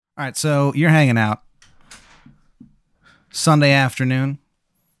All right, so you're hanging out Sunday afternoon,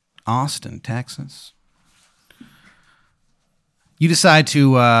 Austin, Texas. You decide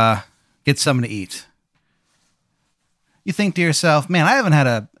to get something to eat. You think to yourself, man, I haven't had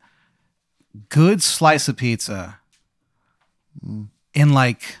a good slice of pizza in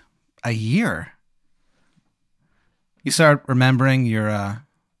like a year. You start remembering your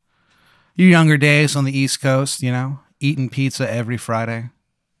younger days on the East Coast, you know, eating pizza every Friday,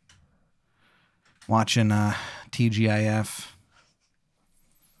 watching TGIF.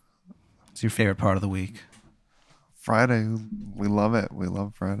 It's your favorite part of the week. Friday, we love it. We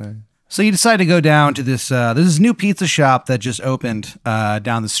love Friday. So you decide to go down to this this new pizza shop that just opened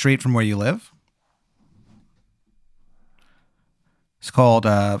down the street from where you live. It's called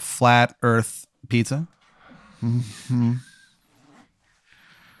Flat Earth Pizza. Mm-hmm.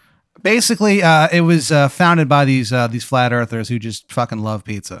 Basically, it was founded by these flat earthers who just fucking love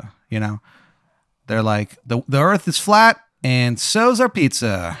pizza. You know, they're like the Earth is flat, and so's our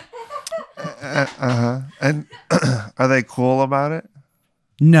pizza. And are they cool about it?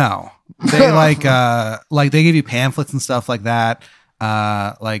 No, they like they give you pamphlets and stuff like that.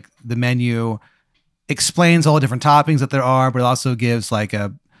 Like the menu explains all the different toppings that there are, but it also gives like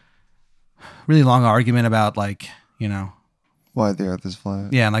a really long argument about like, you know, why the Earth is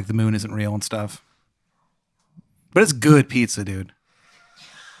flat. Yeah, and like the moon isn't real and stuff. But it's good pizza, dude.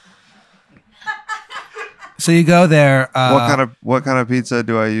 So you go there. What kind of pizza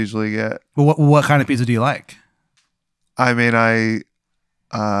do I usually get? What kind of pizza do you like? I mean,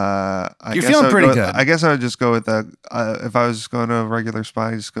 You're feeling pretty good. I guess I would just go with the. If I was just going to a regular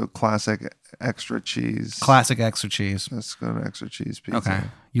spot, I just go classic extra cheese. Classic extra cheese. Let's go to extra cheese pizza. Okay.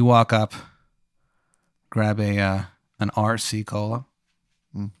 You walk up, grab an RC Cola.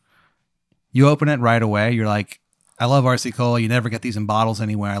 You open it right away. You're like, I love RC Cola. You never get these in bottles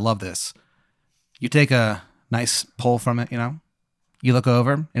anywhere. I love this. You take a nice pull from it, you know. You look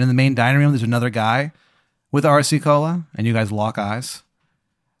over, and in the main dining room, there's another guy with RC Cola, and you guys lock eyes.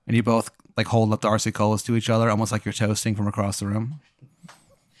 And you both like hold up the RC Colas to each other, almost like you're toasting from across the room.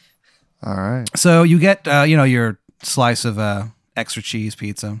 All right. So you get, your slice of extra cheese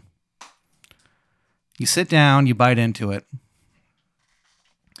pizza. You sit down, you bite into it.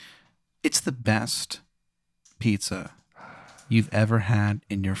 It's the best pizza you've ever had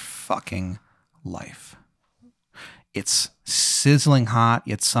in your fucking life. It's sizzling hot,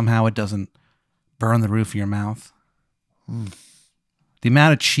 yet somehow it doesn't burn the roof of your mouth. The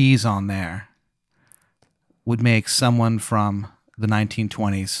amount of cheese on there would make someone from the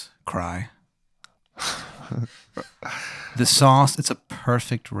 1920s cry. The sauce, it's a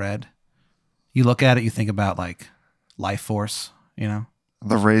perfect red. You look at it, you think about like Life Force, you know?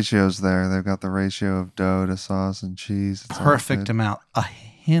 The ratio's there. They've got the ratio of dough to sauce and cheese. It's perfect amount. A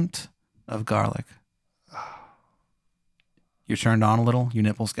hint of garlic. You're turned on a little, your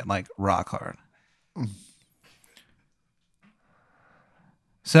nipples get like rock hard.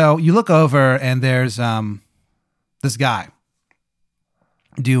 So you look over and there's this guy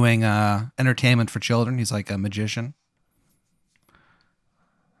doing entertainment for children. He's like a magician.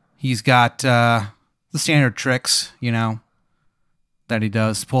 He's got the standard tricks, you know, that he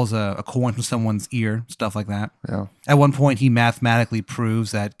does. Pulls a coin from someone's ear, stuff like that. Yeah. At one point, he mathematically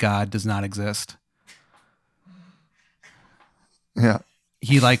proves that God does not exist. Yeah.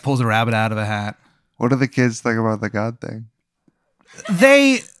 He like pulls a rabbit out of a hat. What do the kids think about the God thing?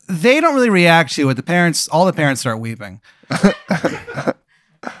 They don't really react to it. All the parents start weeping.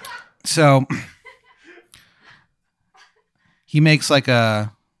 So he makes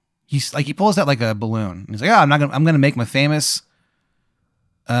he pulls out like a balloon. He's like, I'm gonna make my famous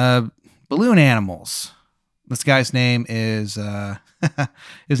balloon animals. This guy's name is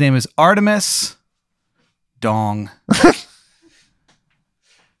Artemis Dong.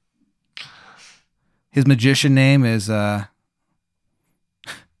 His magician name is Donger.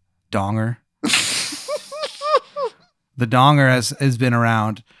 The Donger has been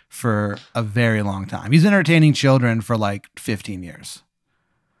around for a very long time. He's been entertaining children for like 15 years.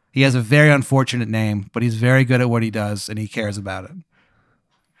 He has a very unfortunate name, but he's very good at what he does and he cares about it.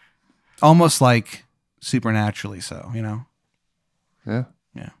 Almost like supernaturally so, you know? Yeah.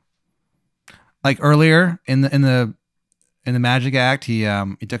 Yeah. Like earlier in the magic act, he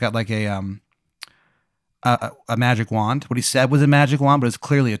took out like a magic wand. What he said was a magic wand, but it's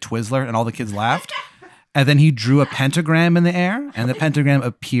clearly a Twizzler, and all the kids laughed. And then he drew a pentagram in the air, and the pentagram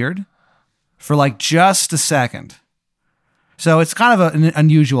appeared for like just a second. So it's kind of an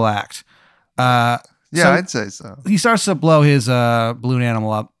unusual act. I'd say so. He starts to blow his balloon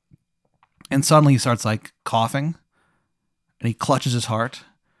animal up, and suddenly he starts like coughing, and he clutches his heart,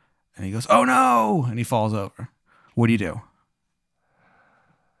 And he goes, "Oh no!" And he falls over. What do you do?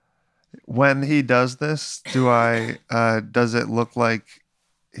 When he does this, does it look like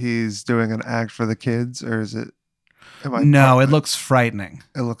he's doing an act for the kids, or is it? No, it looks frightening.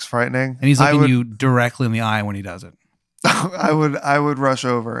 It looks frightening. And he's looking you directly in the eye when he does it. I would rush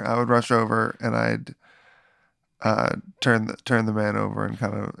over. I would rush over, and I'd turn the man over and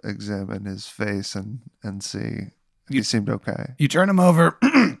kind of examine his face and see if he seemed okay. You turn him over.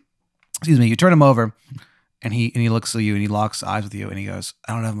 Excuse me. You turn him over, and he looks at you and he locks eyes with you and he goes,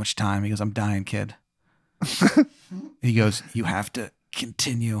 "I don't have much time." He goes, "I'm dying, kid." He goes, "You have to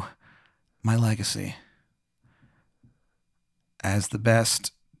continue my legacy as the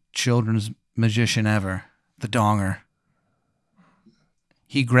best children's magician ever, the Donger."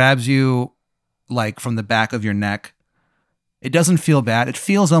 He grabs you like from the back of your neck. It doesn't feel bad. It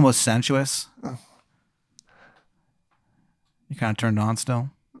feels almost sensuous. You kind of turned on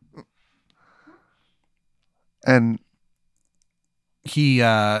still. And he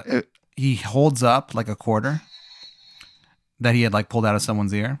holds up like a quarter that he had like pulled out of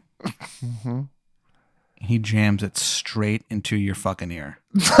someone's ear. Mm-hmm. He jams it straight into your fucking ear.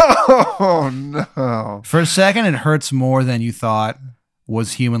 Oh no. For a second, it hurts more than you thought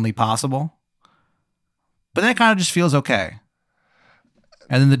was humanly possible. But then it kind of just feels okay.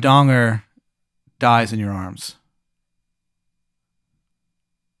 And then the Donger dies in your arms.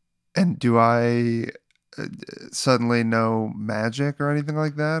 And do I suddenly know magic or anything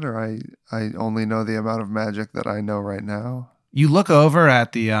like that? Or I only know the amount of magic that I know right now? You look over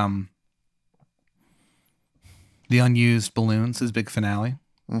at the unused balloons, his big finale.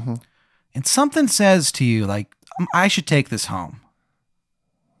 Mm-hmm. And something says to you, like, I should take this home.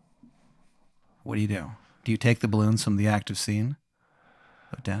 What do? Do you take the balloons from the active scene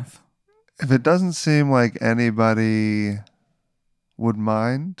of death? If it doesn't seem like anybody would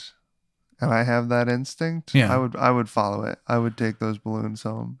mind, and I have that instinct, yeah. I would follow it. I would take those balloons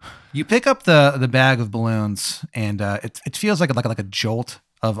home. You pick up the bag of balloons, and it feels like a jolt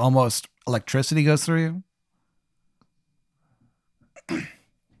of almost electricity goes through you.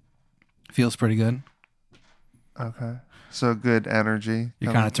 Feels pretty good. Okay. So good energy.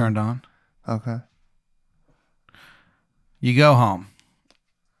 You're kind of turned on. Okay. You go home.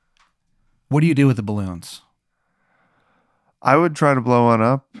 What do you do with the balloons? I would try to blow one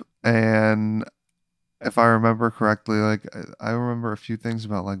up, and if I remember correctly, like I remember a few things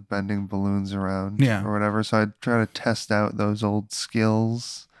about like bending balloons around or whatever. So I'd try to test out those old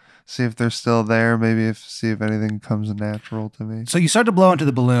skills, see if they're still there, see if anything comes natural to me. So you start to blow into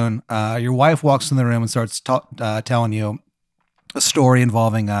the balloon. Your wife walks in the room and starts telling you a story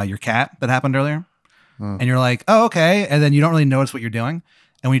involving your cat that happened earlier. And you're like, "Oh, okay." And then you don't really notice what you're doing.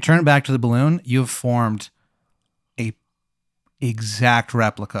 And when you turn back to the balloon, you've formed a exact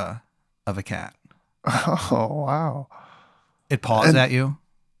replica of a cat. Oh, wow. It paws at you.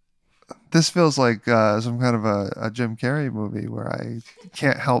 This feels like some kind of a Jim Carrey movie where I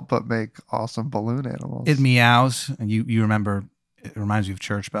can't help but make awesome balloon animals. It meows, and you remember, it reminds you of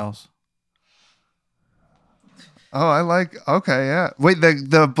church bells. Oh, okay, yeah. Wait,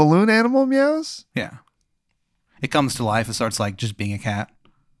 the balloon animal meows? Yeah. It comes to life. It starts like just being a cat.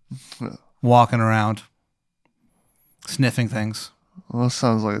 Walking around. Sniffing things. Well, it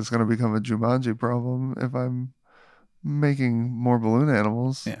sounds like it's going to become a Jumanji problem if I'm making more balloon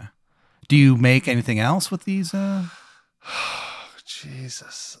animals. Yeah. Do you make anything else with these?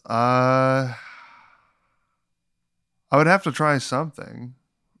 Jesus. I would have to try something.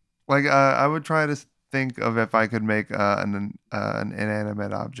 Like I would try to think of if I could make an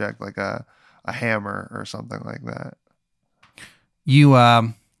inanimate object, like a hammer or something like that.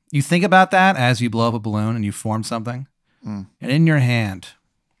 You think about that as you blow up a balloon and you form something. And in your hand,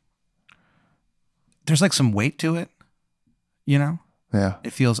 there's like some weight to it, you know? Yeah.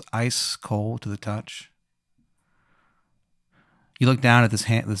 It feels ice cold to the touch. You look down at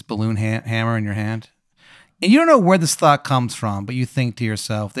this balloon hammer in your hand, and you don't know where this thought comes from, but you think to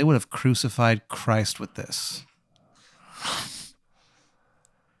yourself, they would have crucified Christ with this.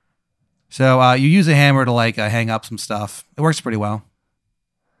 So you use a hammer to like hang up some stuff. It works pretty well.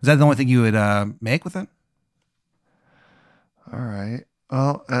 Is that the only thing you would make with it? All right.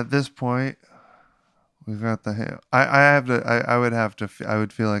 Well, at this point, we've got the I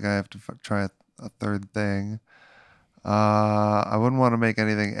would feel like I have to try a third thing. I wouldn't want to make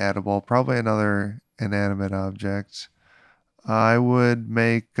anything edible. Probably another inanimate object. I would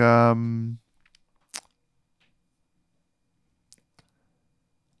make I'm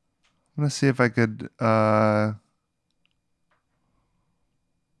gonna see if I could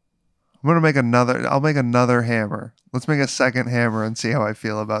I'll make another hammer. Let's make a second hammer and see how I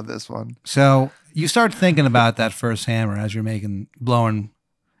feel about this one. So you start thinking about that first hammer as you're blowing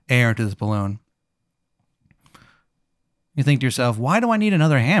air into this balloon. You think to yourself, why do I need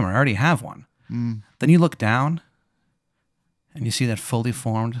another hammer? I already have one. Then you look down and you see that fully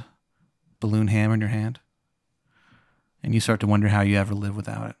formed balloon hammer in your hand. And you start to wonder how you ever live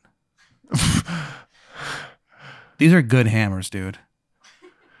without it. These are good hammers, dude.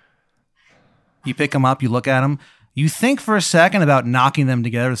 You pick them up, you look at them, you think for a second about knocking them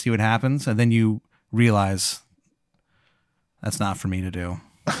together to see what happens, and then you realize that's not for me to do.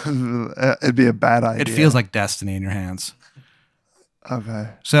 It'd be a bad idea. It feels like destiny in your hands. Okay.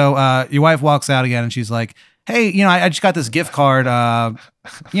 So your wife walks out again, and she's like, hey, I just got this gift card. I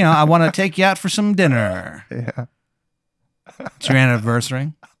want to take you out for some dinner. Yeah. It's your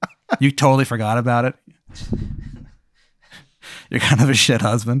anniversary. You totally forgot about it. You're kind of a shit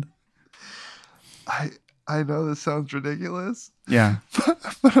husband. I know this sounds ridiculous. Yeah.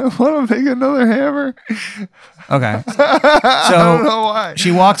 But I want to make another hammer. Okay. So I don't know why.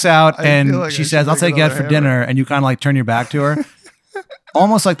 She walks out and like she says, I'll take you out for dinner. And you kind of like turn your back to her.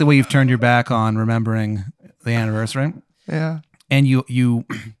 Almost like the way you've turned your back on remembering the anniversary. Yeah. And you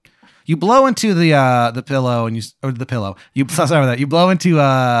blow into the pillow and the pillow. Sorry about that. You blow into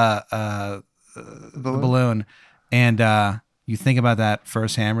the balloon and you think about that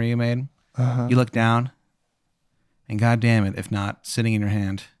first hammer you made. Uh-huh. You look down and God damn it, if not sitting in your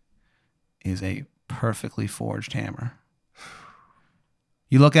hand is a perfectly forged hammer.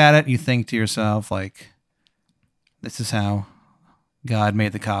 You look at it, you think to yourself like, this is how God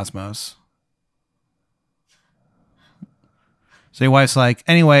made the cosmos. So your wife's like,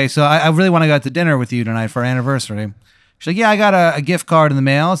 anyway, so I really want to go out to dinner with you tonight for our anniversary. She's like, yeah, I got a gift card in the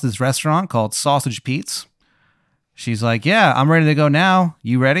mail. It's this restaurant called Sausage Pete's. She's like, yeah, I'm ready to go now.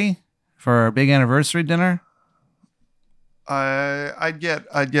 You ready for our big anniversary dinner? I'd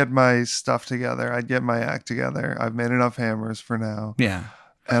get my stuff together. I'd get my act together. I've made enough hammers for now. Yeah.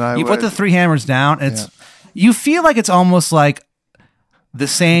 And you put the 3 hammers down. And you feel like it's almost like the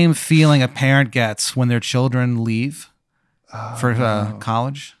same feeling a parent gets when their children leave for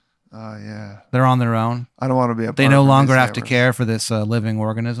college. Oh, yeah. They're on their own. I don't want to be a part They no of longer these have to hammers. care for this living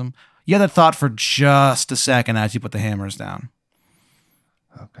organism. You had that thought for just a second as you put the hammers down.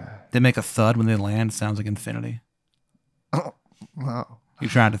 Okay. They make a thud when they land. It sounds like infinity. Oh, wow. You're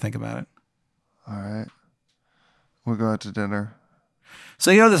trying to think about it. All right. We'll go out to dinner.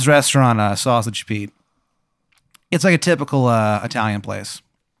 So you go to this restaurant, Sausage Pete. It's like a typical Italian place.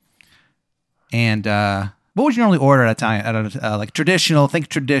 And what would you normally order at Italian? Like traditional? Think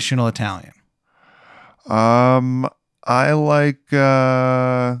traditional Italian. I like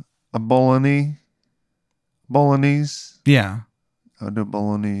a bolognese. Yeah. I'll do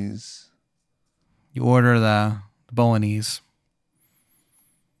bolognese. You order the bolognese.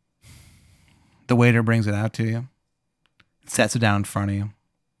 The waiter brings it out to you. Sets it down in front of you.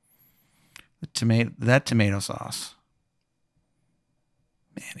 That tomato sauce.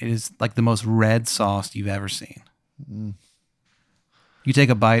 Man, it is like the most red sauce you've ever seen. Mm. You take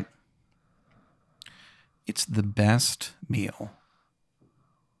a bite. It's the best meal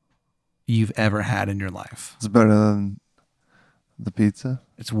you've ever had in your life. It's better than the pizza.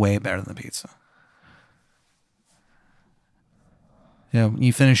 It's way better than the pizza.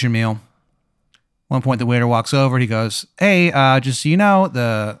 You finish your meal. One point, the waiter walks over. He goes, "Hey, just so you know,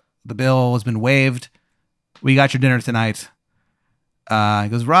 the bill has been waived. We got your dinner tonight." He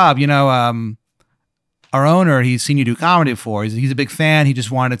goes, "Rob, our owner, he's seen you do comedy before. He's a big fan. He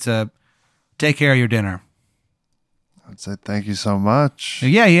just wanted to take care of your dinner." I'd say thank you so much.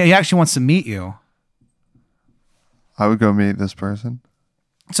 Yeah, he actually wants to meet you. I would go meet this person.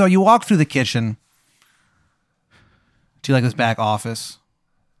 So you walk through the kitchen to like this back office.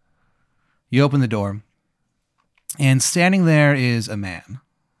 You open the door, and standing there is a man.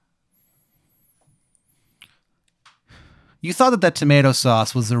 You thought that tomato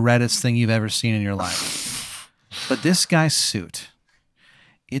sauce was the reddest thing you've ever seen in your life. But this guy's suit,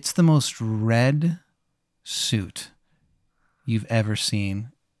 it's the most red suit you've ever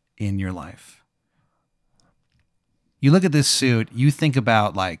seen in your life. You look at this suit, you think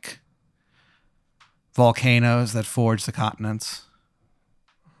about like volcanoes that forge the continents.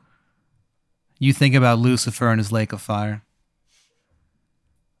 You think about Lucifer and his lake of fire.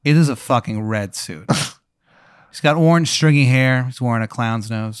 It is a fucking red suit. He's got orange stringy hair. He's wearing a clown's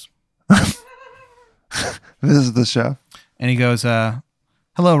nose. This is the chef. And he goes,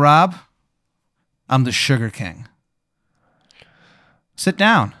 "Hello, Rob. I'm the Sugar King. Sit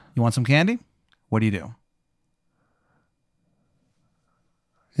down. You want some candy? What do you do?"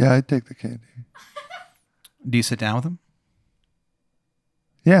 Yeah, I'd take the candy. Do you sit down with him?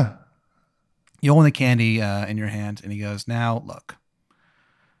 Yeah. You hold the candy in your hand, and he goes, "Now, look.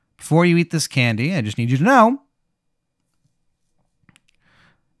 Before you eat this candy, I just need you to know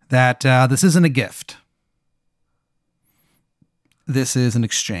that this isn't a gift. This is an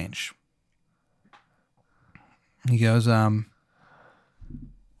exchange." He goes,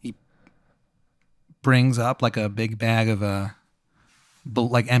 he brings up like a big bag of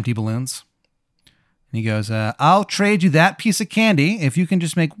like empty balloons. And he goes, "I'll trade you that piece of candy if you can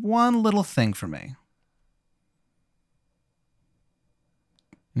just make one little thing for me."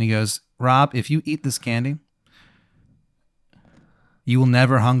 And he goes, "Rob, if you eat this candy, you will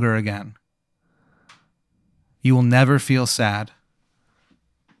never hunger again. You will never feel sad.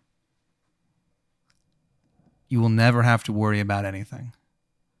 You will never have to worry about anything."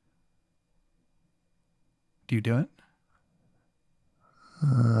 Do you do it?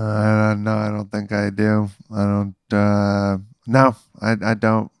 No, I don't think I do. I don't. No, I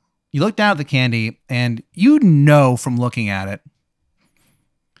don't. You look down at the candy, and you know from looking at it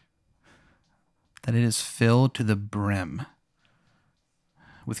that it is filled to the brim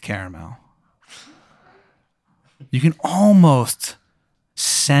with caramel. You can almost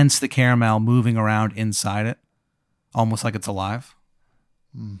sense the caramel moving around inside it, almost like it's alive.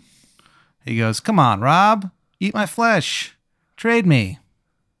 He goes, "Come on, Rob, eat my flesh. Trade me."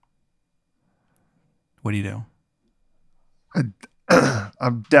 What do you do?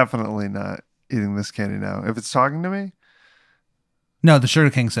 I'm definitely not eating this candy now. If it's talking to me. No, the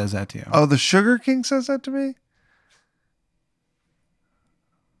Sugar King says that to you. Oh, the Sugar King says that to me?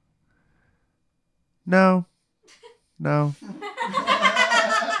 No. No.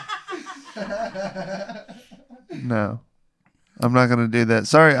 No. I'm not going to do that.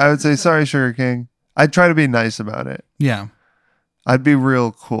 Sorry. I would say, sorry, Sugar King. I'd try to be nice about it. Yeah. I'd be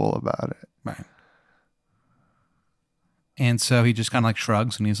real cool about it. Right. And so he just kind of like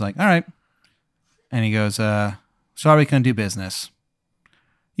shrugs and he's like, "All right." And he goes, "Sorry, we couldn't do business."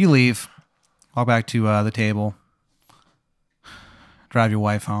 You leave, walk back to the table, drive your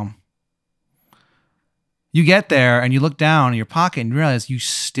wife home. You get there and you look down in your pocket and you realize you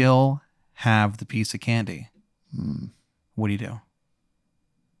still have the piece of candy. What do you do?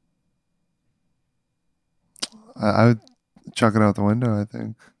 I would chuck it out the window, I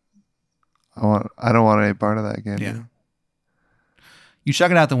think. I don't want any part of that candy. Yeah. You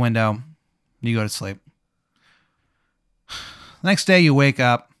chuck it out the window. You go to sleep. The next day you wake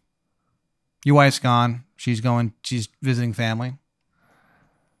up. Your wife's gone. She's visiting family.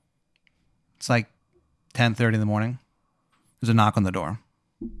 It's like 10:30 in the morning. There's a knock on the door.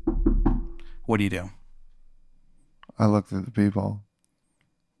 What do you do? I look through the peephole.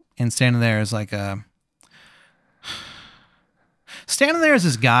 And standing there is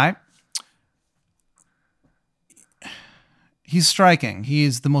this guy. He's striking.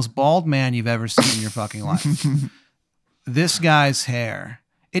 He's the most bald man you've ever seen in your fucking life. This guy's hair,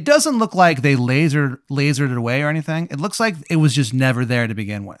 it doesn't look like they lasered it away or anything. It looks like it was just never there to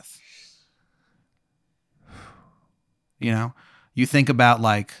begin with. You know, you think about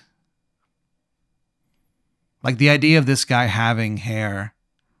like the idea of this guy having hair.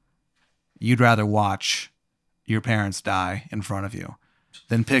 You'd rather watch your parents die in front of you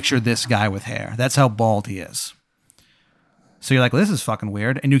than picture this guy with hair. That's how bald he is. So you're like, well, this is fucking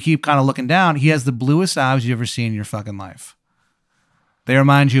weird. And you keep kind of looking down. He has the bluest eyes you've ever seen in your fucking life. They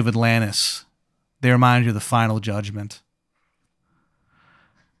remind you of Atlantis. They remind you of the Final Judgment.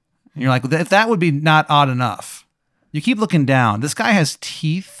 And you're like, if that would be not odd enough. You keep looking down. This guy has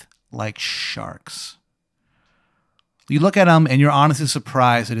teeth like sharks. You look at him and you're honestly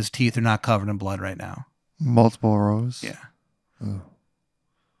surprised that his teeth are not covered in blood right now. Multiple rows? Yeah. Oh.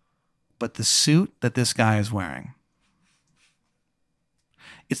 But the suit that this guy is wearing,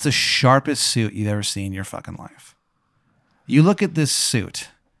 it's the sharpest suit you've ever seen in your fucking life. You look at this suit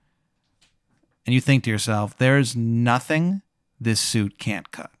and you think to yourself, there's nothing this suit can't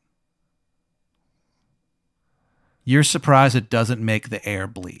cut. You're surprised it doesn't make the air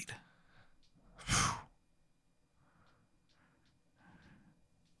bleed.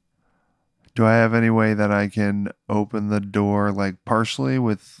 Do I have any way that I can open the door like partially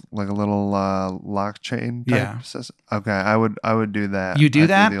with like a little lock chain type Yeah. system? Okay, I would do that. You do I'd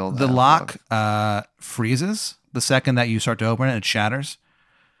that, old the half lock freezes the second that you start to open it, it shatters.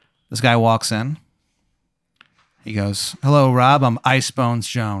 This guy walks in. He goes, "Hello, Rob, I'm Ice Bones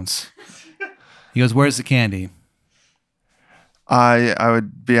Jones." He goes, "Where's the candy?" I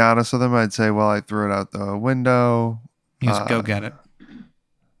would be honest with him. I'd say, well, I threw it out the window. He goes, "Go get it."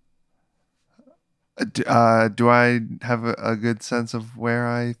 Do I have a good sense of where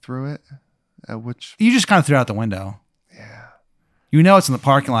I threw it? At which? You just kind of threw it out the window. Yeah. You know it's in the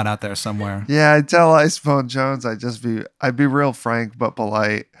parking lot out there somewhere. Yeah, I'd tell Icebone Jones. I'd be real frank but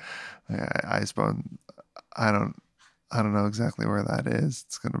polite. Yeah, Icebone, I don't know exactly where that is.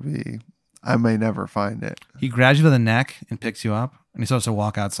 It's gonna be. I may never find it. He grabs you by the neck and picks you up, and he starts to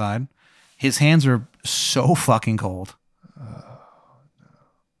walk outside. His hands are so fucking cold.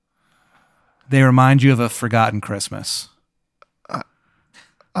 They remind you of a forgotten Christmas.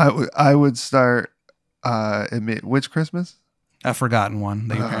 I would start. Which Christmas? A forgotten one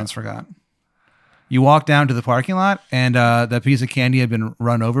that your parents forgot. You walk down to the parking lot, and that piece of candy had been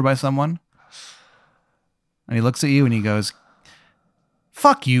run over by someone. And he looks at you and he goes,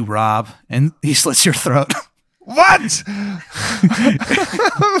 "Fuck you, Rob." And he slits your throat. What?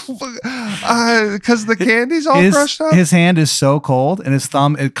 Because the candy's all crushed up? His hand is so cold, and his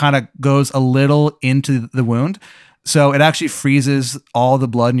thumb, it kind of goes a little into the wound. So it actually freezes all the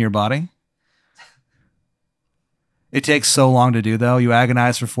blood in your body. It takes so long to do, though. You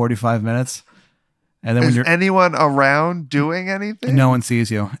agonize for 45 minutes. And then Is anyone around doing anything? No one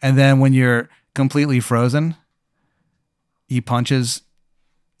sees you. And then when you're completely frozen, he punches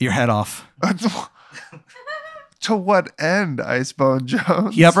your head off. To what end, Icebone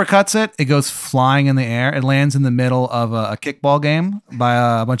Jones? He uppercuts it. It goes flying in the air. It lands in the middle of a kickball game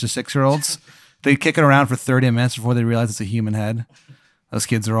by a bunch of 6-year-olds. They kick it around for 30 minutes before they realize it's a human head. Those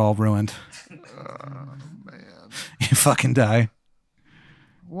kids are all ruined. Oh, man. You fucking die.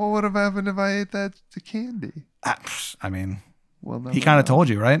 What would have happened if I ate the candy? I mean, Well, he kind of told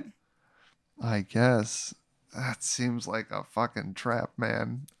you, right? I guess. That seems like a fucking trap,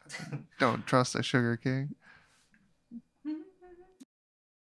 man. Don't trust a sugar king.